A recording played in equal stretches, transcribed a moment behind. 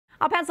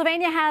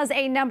Pennsylvania has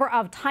a number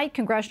of tight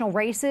congressional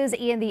races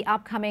in the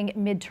upcoming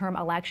midterm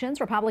elections.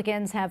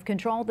 Republicans have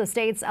controlled the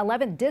state's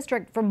 11th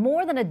district for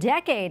more than a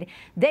decade.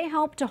 They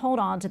hope to hold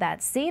on to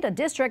that seat, a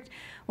district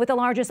with the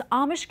largest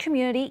Amish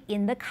community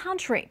in the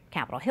country.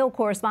 Capitol Hill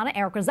correspondent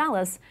Erik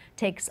Rosales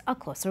takes a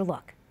closer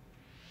look.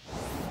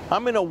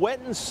 I'm in a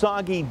wet and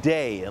soggy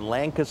day in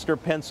Lancaster,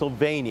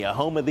 Pennsylvania,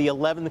 home of the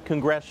 11th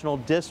Congressional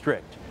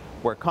District,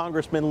 where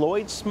Congressman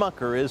Lloyd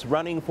Smucker is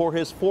running for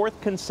his 4th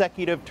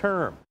consecutive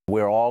term.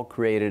 We're all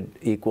created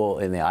equal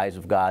in the eyes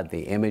of God,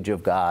 the image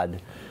of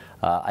God.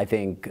 I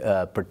think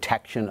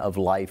protection of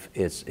life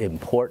is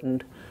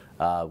important.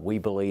 I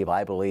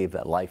believe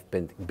that life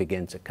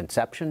begins at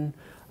conception,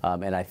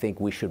 and I think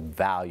we should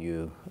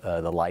value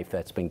the life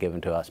that's been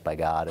given to us by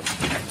God.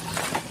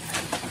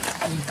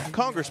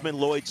 Congressman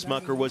Lloyd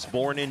Smucker was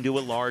born into a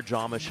large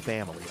Amish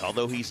family.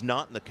 Although he's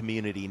not in the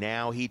community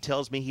now, he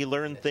tells me he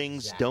learned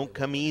things don't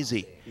come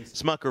easy.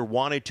 Smucker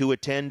wanted to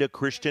attend a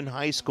Christian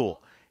high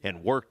school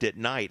and worked at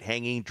night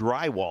hanging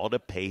drywall to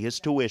pay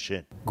his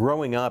tuition.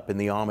 Growing up in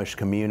the Amish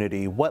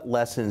community, what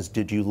lessons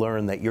did you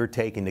learn that you're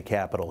taking to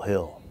Capitol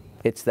Hill?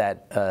 It's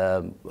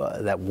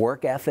that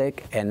work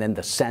ethic and then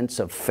the sense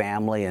of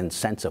family and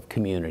sense of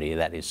community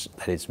that is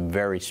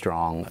very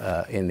strong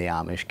in the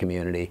Amish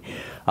community.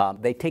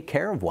 They take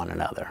care of one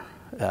another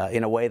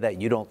in a way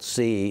that you don't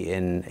see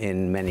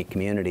in many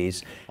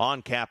communities.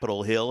 On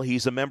Capitol Hill,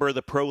 he's a member of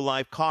the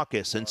Pro-Life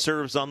Caucus and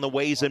serves on the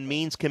Ways and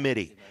Means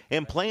Committee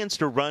and plans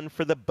to run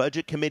for the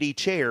Budget Committee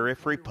chair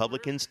if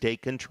Republicans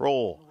take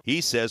control. He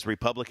says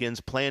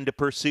Republicans plan to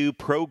pursue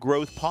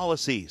pro-growth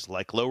policies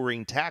like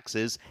lowering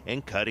taxes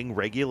and cutting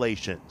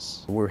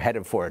regulations. We're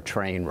headed for a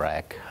train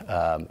wreck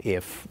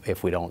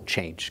if we don't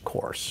change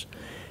course.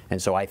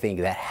 And so I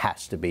think that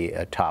has to be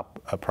a top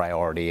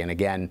priority. And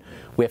again,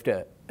 we have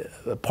to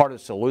part of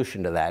the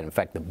solution to that, in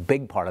fact, the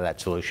big part of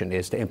that solution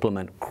is to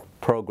implement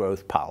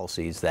pro-growth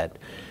policies that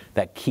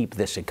keep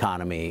this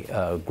economy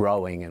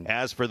growing. And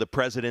as for the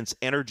president's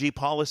energy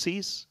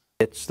policies,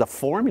 it's the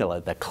formula,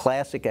 the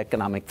classic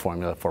economic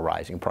formula for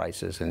rising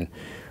prices. And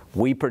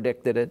we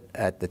predicted it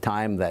at the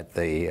time that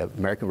the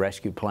American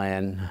Rescue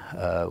Plan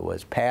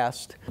was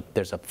passed.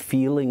 There's a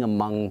feeling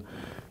among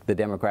the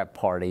Democrat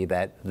Party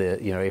that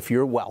if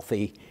you're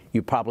wealthy,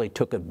 you probably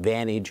took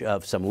advantage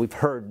of some. We've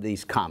heard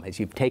these comments.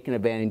 You've taken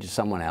advantage of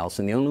someone else,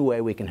 and the only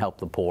way we can help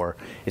the poor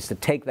is to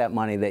take that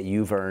money that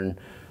you've earned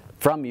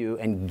from you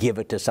and give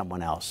it to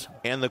someone else.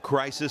 And the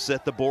crisis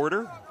at the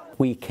border?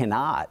 We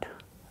cannot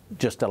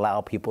just allow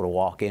people to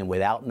walk in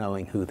without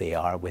knowing who they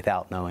are,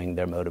 without knowing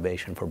their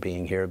motivation for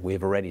being here.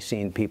 We've already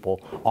seen people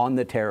on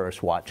the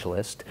terrorist watch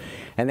list,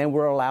 and then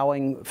we're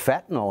allowing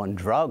fentanyl and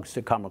drugs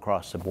to come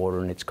across the border,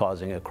 and it's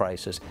causing a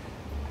crisis.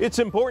 It's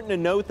important to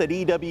note that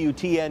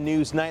EWTN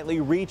News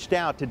Nightly reached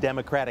out to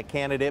Democratic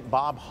candidate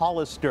Bob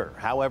Hollister.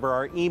 However,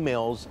 our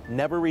emails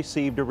never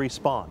received a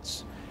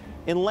response.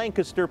 In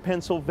Lancaster,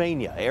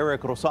 Pennsylvania,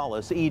 Erik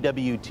Rosales,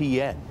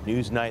 EWTN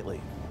News Nightly.